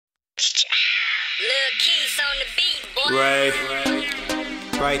Lil' Keys on the beat, boy.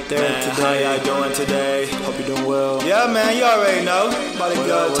 Right there today. How y'all doing today? Hope you're doing well. Yeah, man, you already know. About to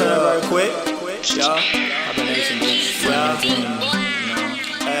go turn it very quick. Y'all, Hibernation, bitch.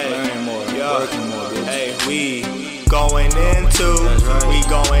 Hey, learning more, working more, bitch. Hey, we going into, we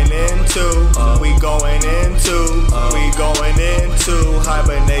going into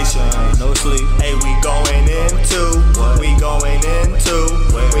hibernation. No sleep. Hey, we going into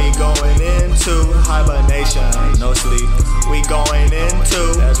hibernation. No sleep. We going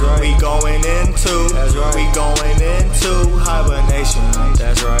into, That's right. we going into, That's right. we going into hibernation.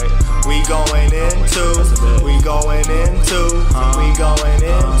 That's right. We going into, we going into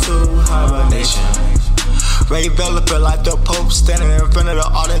hibernation. Ray developer like the Pope standing in front of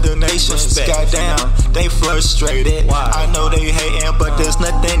all of the nations. Goddamn, they frustrated. Why? I know they hating, but there's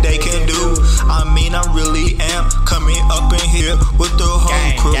nothing they can do. I mean, I really am coming up in here with the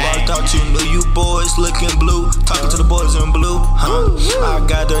whole crew. I thought you knew you boys looking blue, talking to the boys in blue. I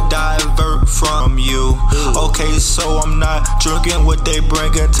gotta divert from you. Okay, so I'm not drinking what they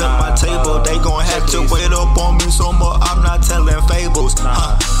bringing to my table. They gon' have to wait up on me some more. I'm not telling fables.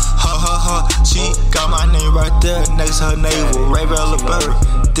 She got my name right there next to her navel. Ray developer,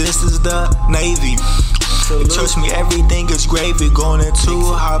 this is the Navy. Trust me, everything is gravy. Going into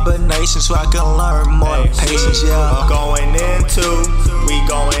hibernation so I can learn more patience. Yeah, going into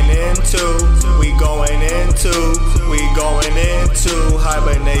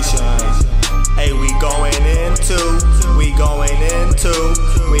hibernation. Hey, we going into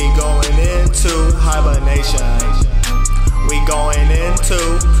hibernation.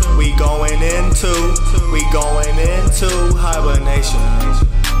 We going into hibernation.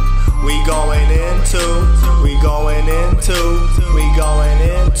 We going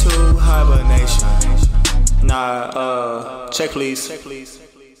into hibernation. Nah, check please.